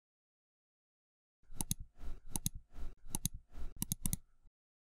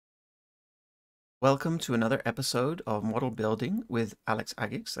Welcome to another episode of Model Building with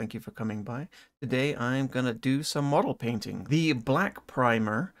Alex-Agix. Thank you for coming by. Today I'm going to do some model painting. The black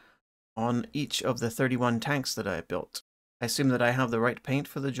primer on each of the 31 tanks that I built. I assume that I have the right paint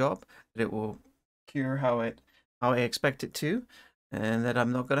for the job, that it will cure how I expect it to, and that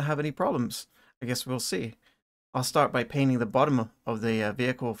I'm not going to have any problems. I guess we'll see. I'll start by painting the bottom of the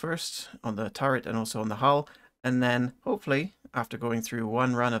vehicle first, on the turret and also on the hull, and then hopefully, after going through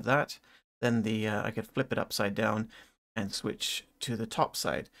one run of that, then I could flip it upside down and switch to the top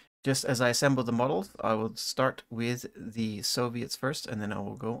side. Just as I assemble the model, I will start with the Soviets first, and then I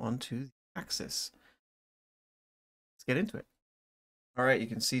will go on to the Axis. Let's get into it. All right, you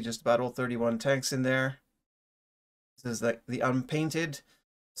can see just about all 31 tanks in there. This is the unpainted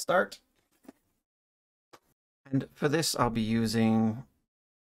start. And for this, I'll be using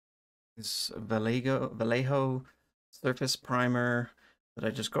this Vallejo surface primer that I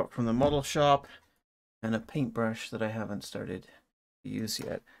just got from the model shop, and a paintbrush that I haven't started to use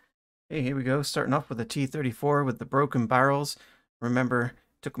yet. Hey, here we go, starting off with the T-34 with the broken barrels. Remember,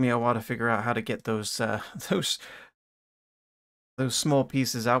 it took me a while to figure out how to get those small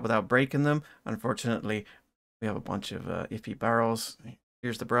pieces out without breaking them. Unfortunately, we have a bunch of iffy barrels.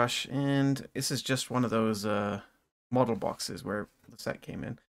 Here's the brush, and this is just one of those model boxes where the set came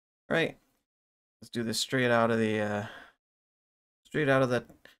in. All right, let's do this straight out of the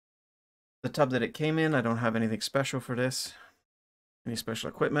tub that it came in. I don't have anything special for this, any special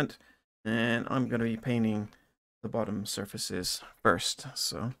equipment, and I'm going to be painting the bottom surfaces first.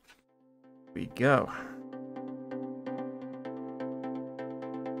 So here we go.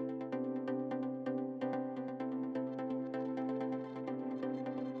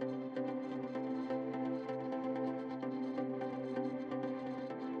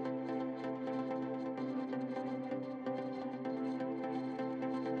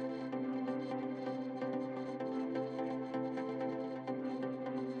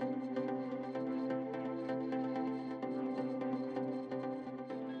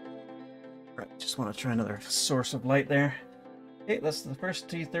 Just want to try another source of light there. Okay, that's the first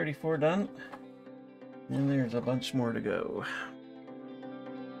T-34 done. And there's a bunch more to go.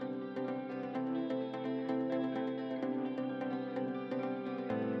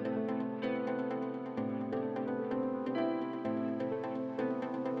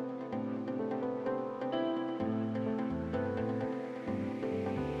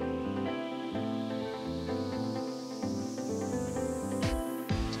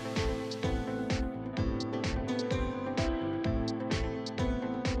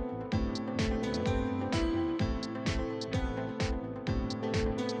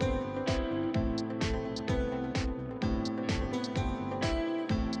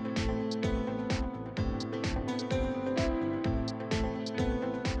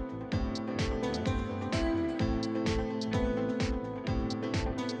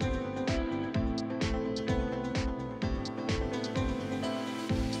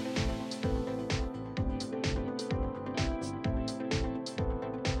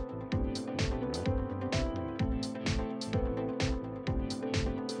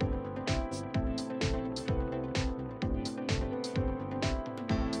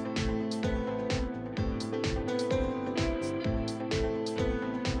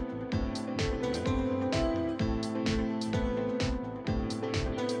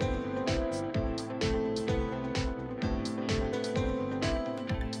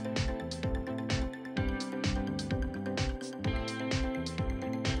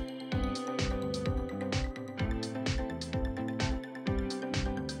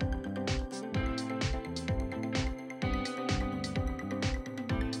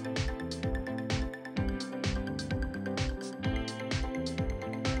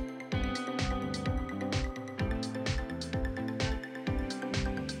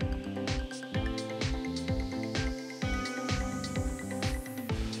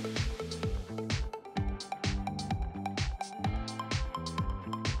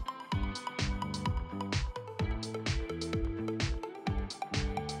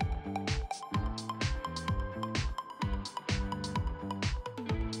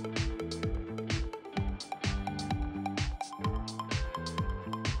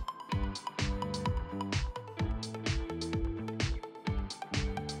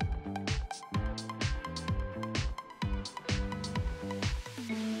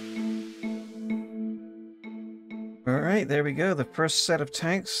 Alright, there we go. The first set of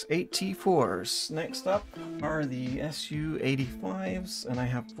tanks, 8 T4s. Next up are the Su-85s, and I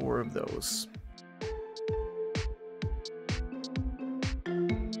have 4 of those.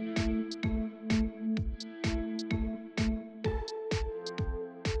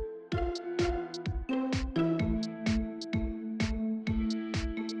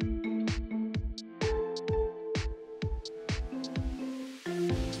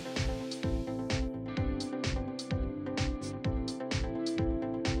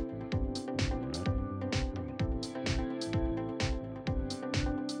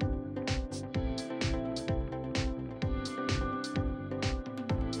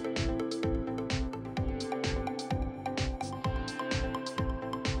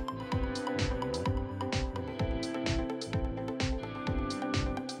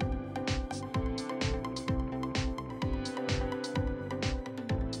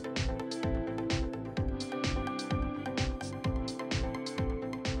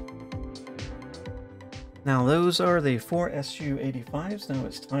 Now those are the 4 Su-85s. Now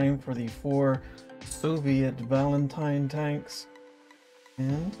it's time for the 4 Soviet Valentine tanks.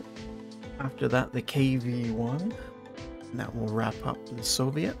 And after that, the KV-1. And that will wrap up the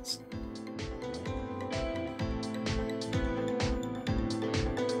Soviets.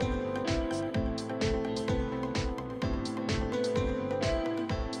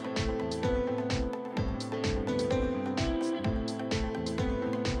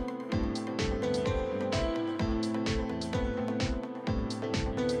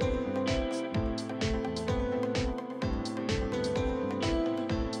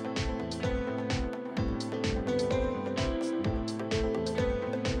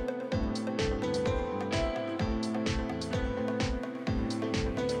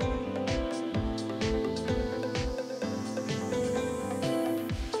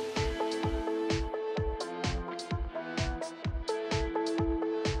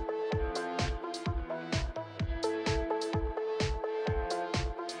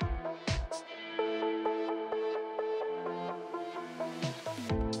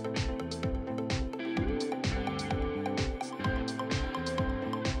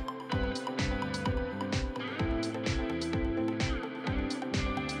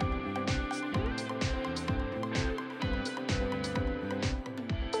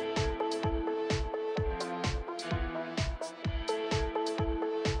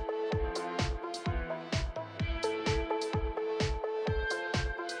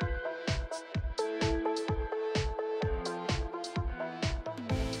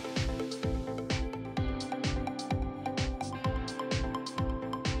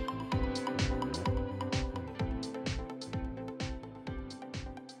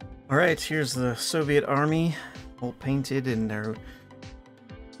 Alright, here's the Soviet army, all painted in their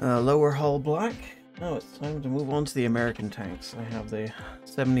lower hull black. Now it's time to move on to the American tanks. I have the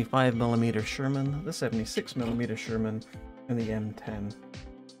 75mm Sherman, the 76mm Sherman, and the M10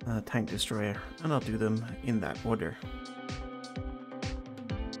 tank destroyer, and I'll do them in that order.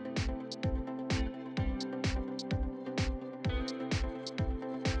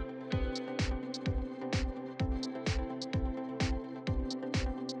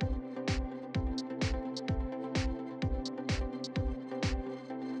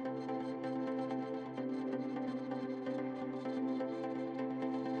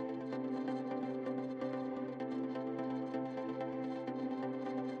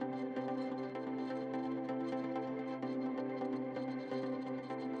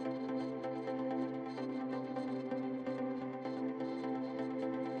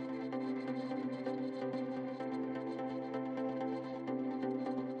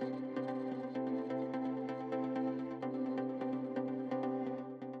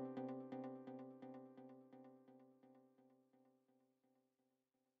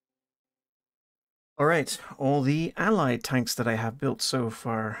 Alright, all the Allied tanks that I have built so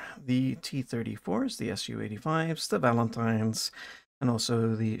far. The T-34s, the Su-85s, the Valentines, and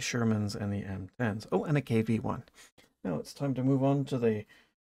also the Shermans and the M10s. Oh, and a KV-1. Now it's time to move on to the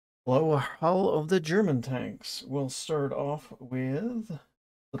lower hull of the German tanks. We'll start off with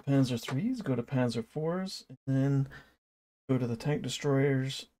the Panzer IIIs, go to Panzer IVs, and then go to the tank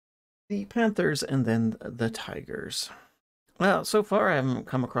destroyers, the Panthers, and then the Tigers. Well, so far I haven't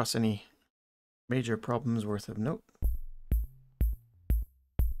come across any major problems worth of note.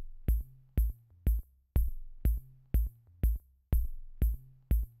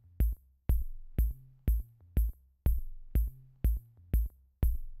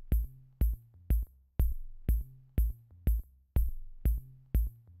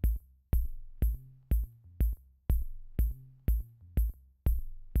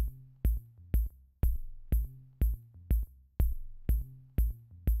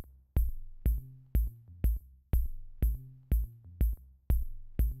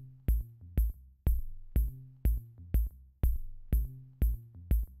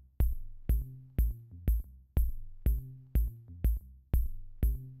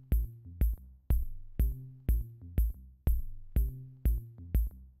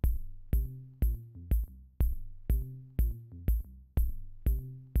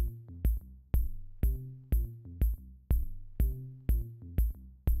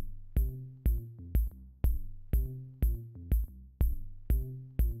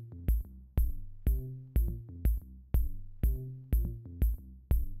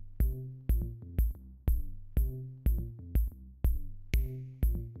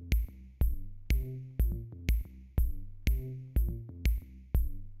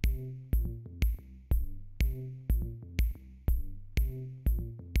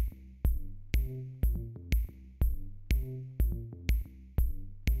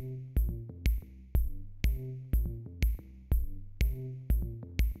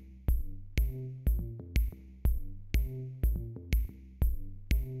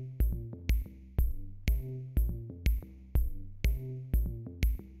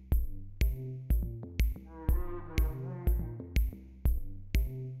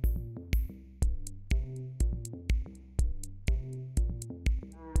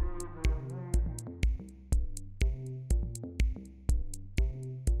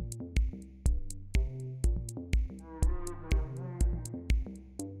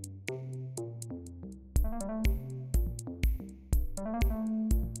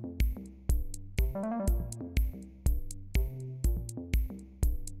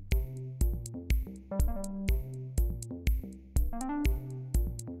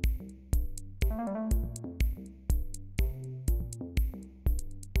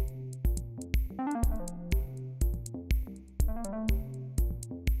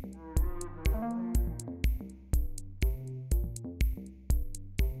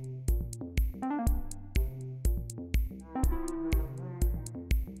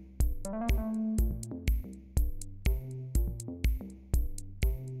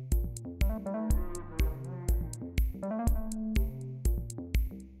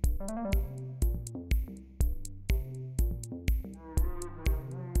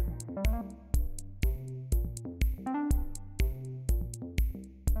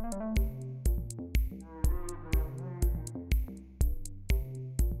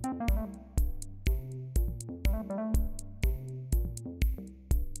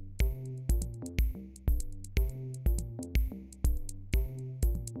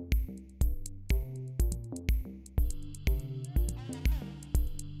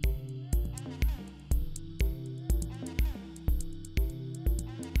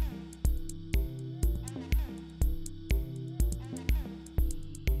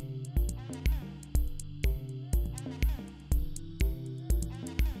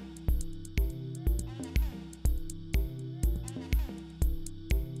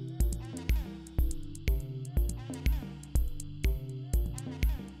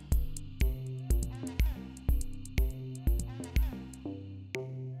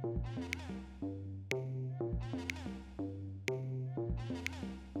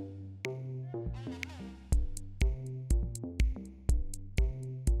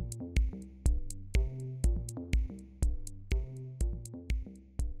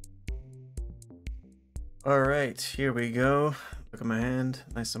 All right, here we go. Look at my hand,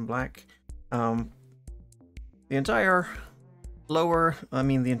 nice and black. The entire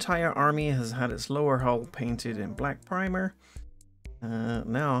the entire army has had its lower hull painted in black primer.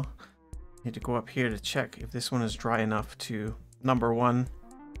 Now, I need to go up here to check if this one is dry enough to, number one,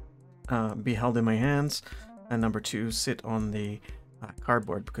 be held in my hands, and number two, sit on the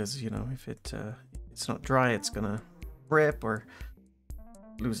cardboard, because, you know, if it's not dry, it's gonna rip or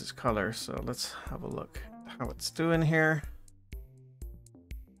lose its color. So let's have a look at how it's doing here.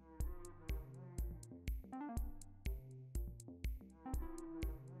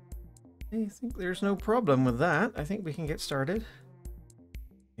 I think there's no problem with that. I think we can get started.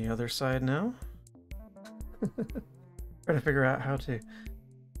 The other side now. Trying to figure out how to...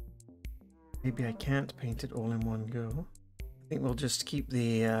 Maybe I can't paint it all in one go. I think we'll just keep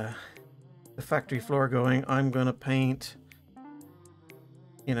the factory floor going. I'm gonna paint,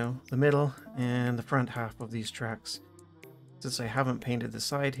 you know, the middle and the front half of these tracks. Since I haven't painted the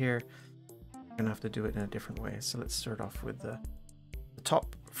side here, I'm gonna have to do it in a different way. So let's start off with the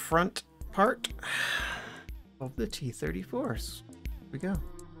top front part of the T-34s. Here we go.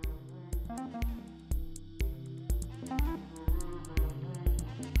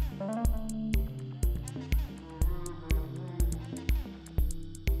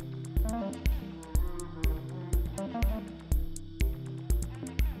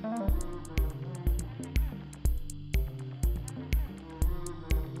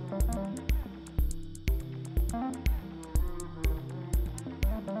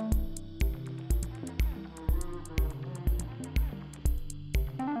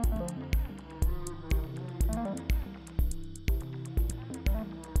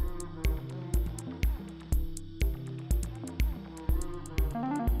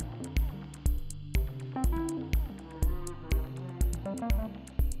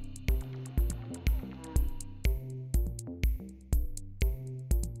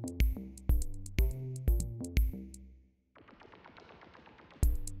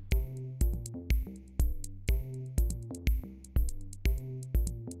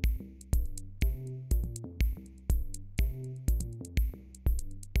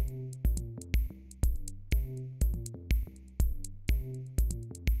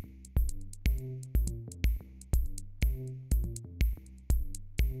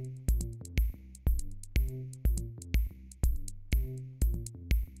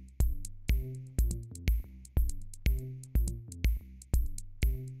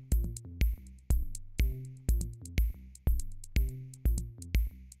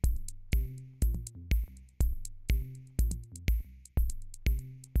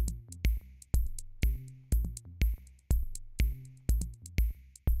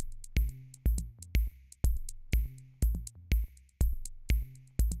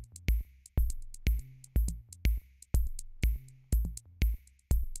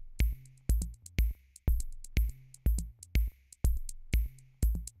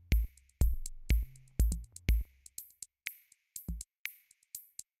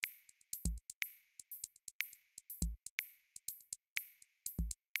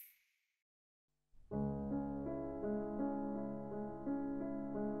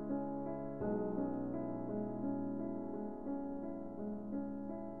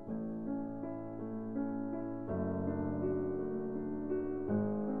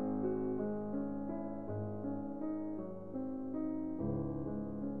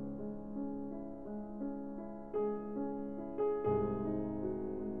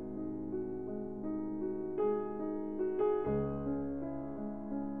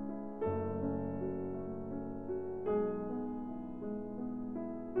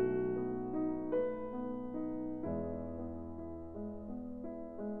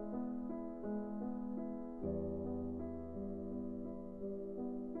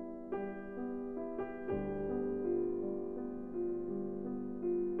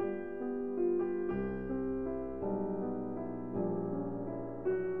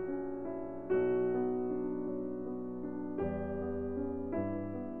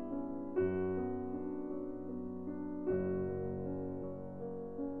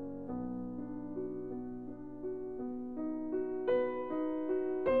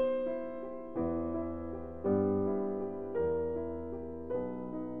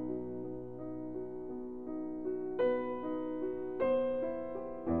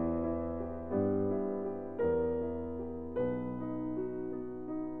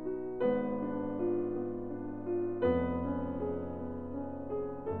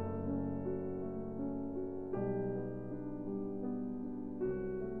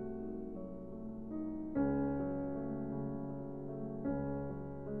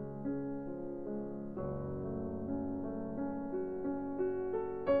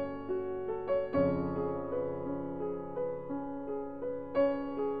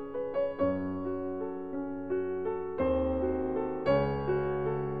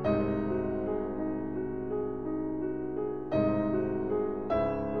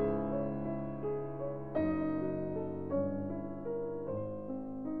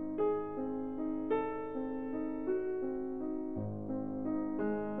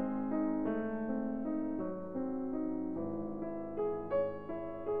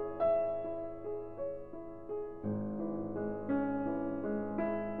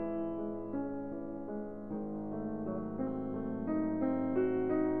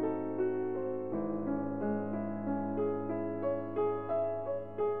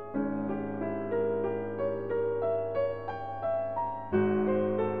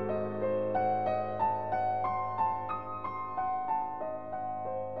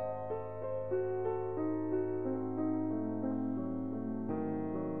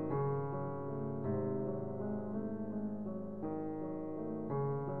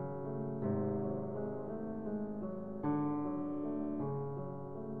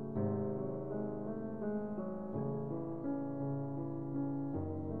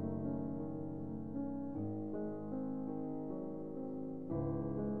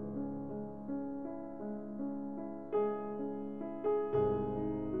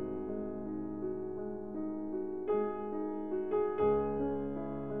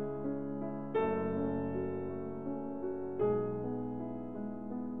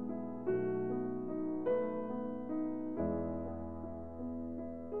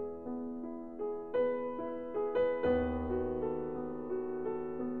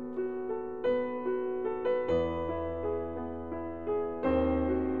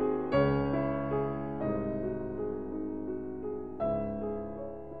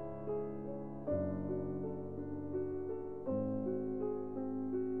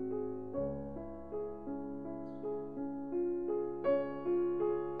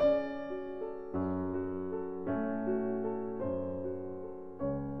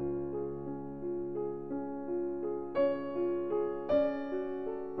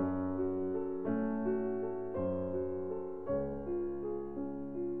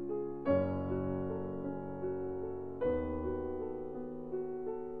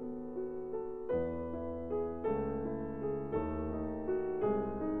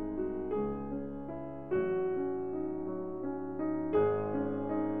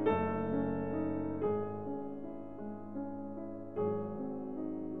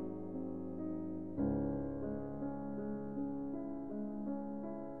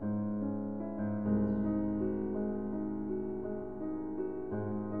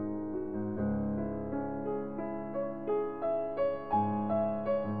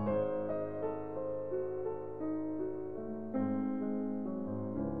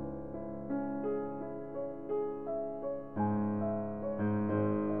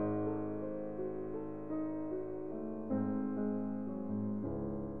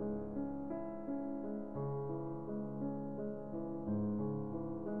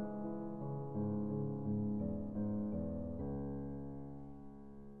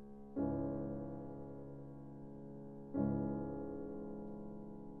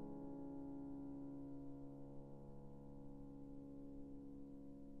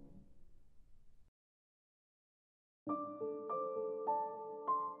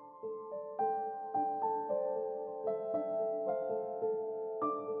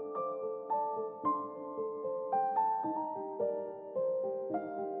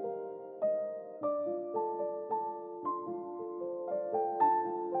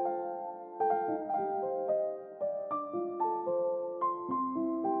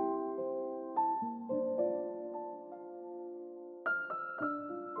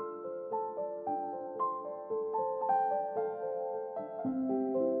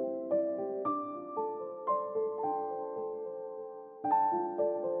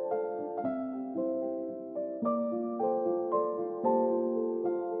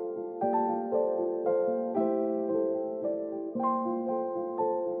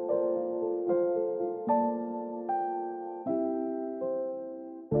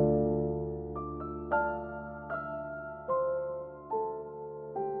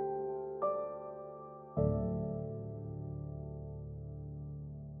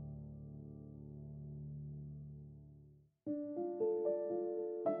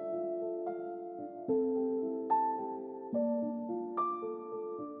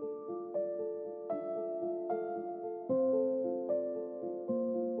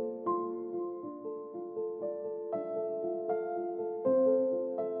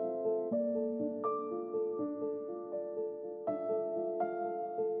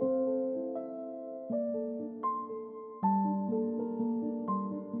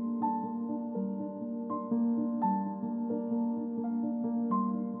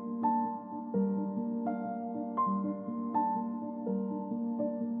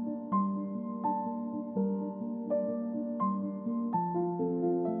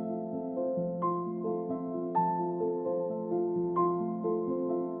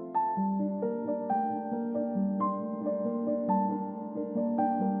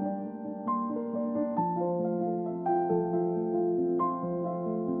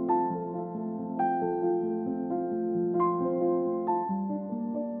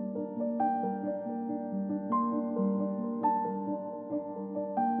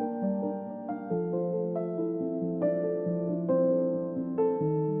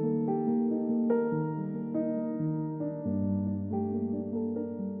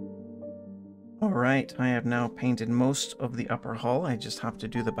 Alright, I have now painted most of the upper hull. I just have to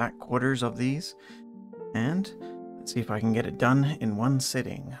do the back quarters of these. And let's see if I can get it done in one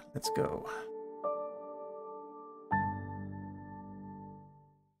sitting. Let's go.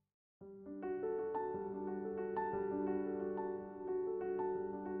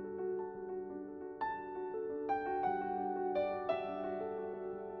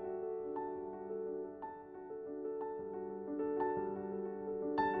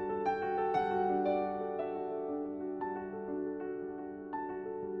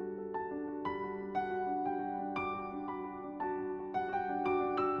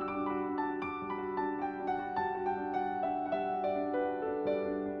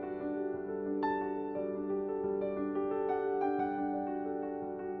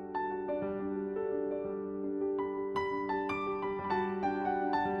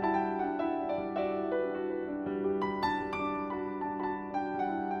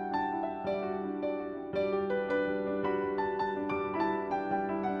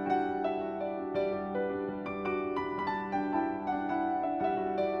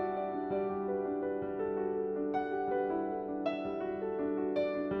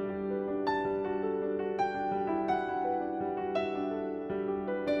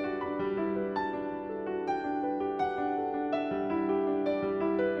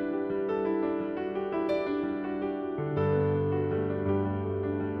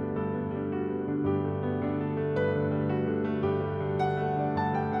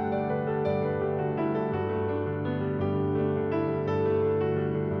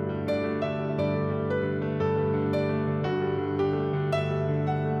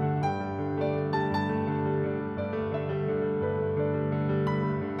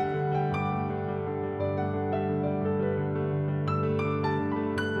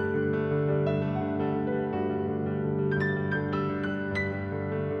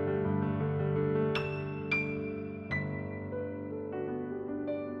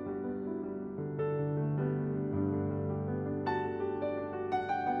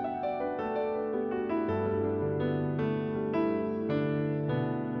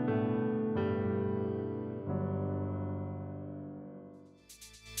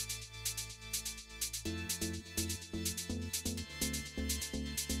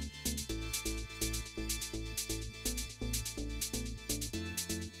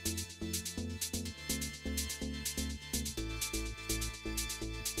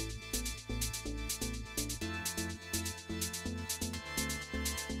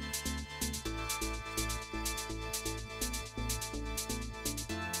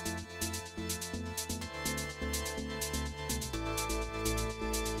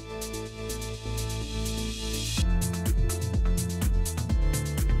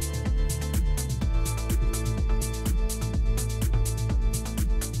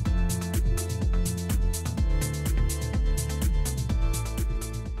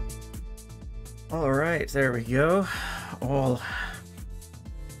 Alright, there we go. All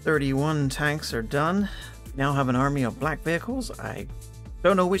 31 tanks are done. Now have an army of black vehicles. I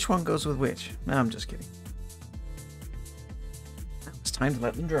don't know which one goes with which. No, I'm just kidding. It's time to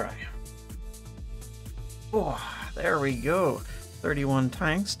let them dry. Oh, there we go. 31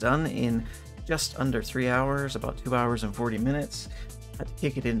 tanks done in just under 3 hours, about 2 hours and 40 minutes. I had to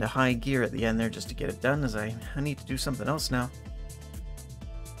kick it into high gear at the end there just to get it done, as I need to do something else now.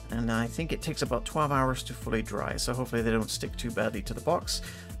 And I think it takes about 12 hours to fully dry, so hopefully they don't stick too badly to the box.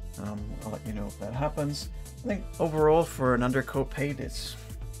 I'll let you know if that happens. I think overall for an undercoat paint, it's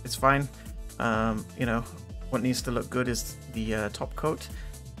fine. You know, what needs to look good is the top coat.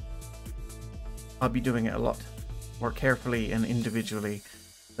 I'll be doing it a lot more carefully and individually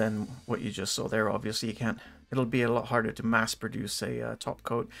than what you just saw there. Obviously, you can't. It'll be a lot harder to mass produce a top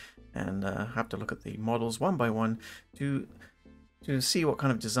coat, and have to look at the models one by one to see what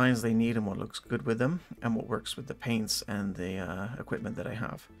kind of designs they need and what looks good with them and what works with the paints and the equipment that I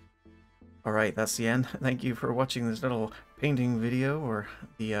have. Alright, that's the end. Thank you for watching this little painting video, or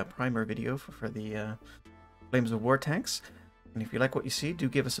the primer video for the Flames of War tanks. And if you like what you see, do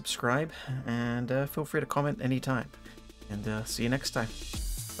give a subscribe, and feel free to comment anytime. And see you next time.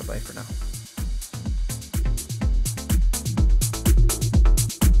 Bye-bye for now.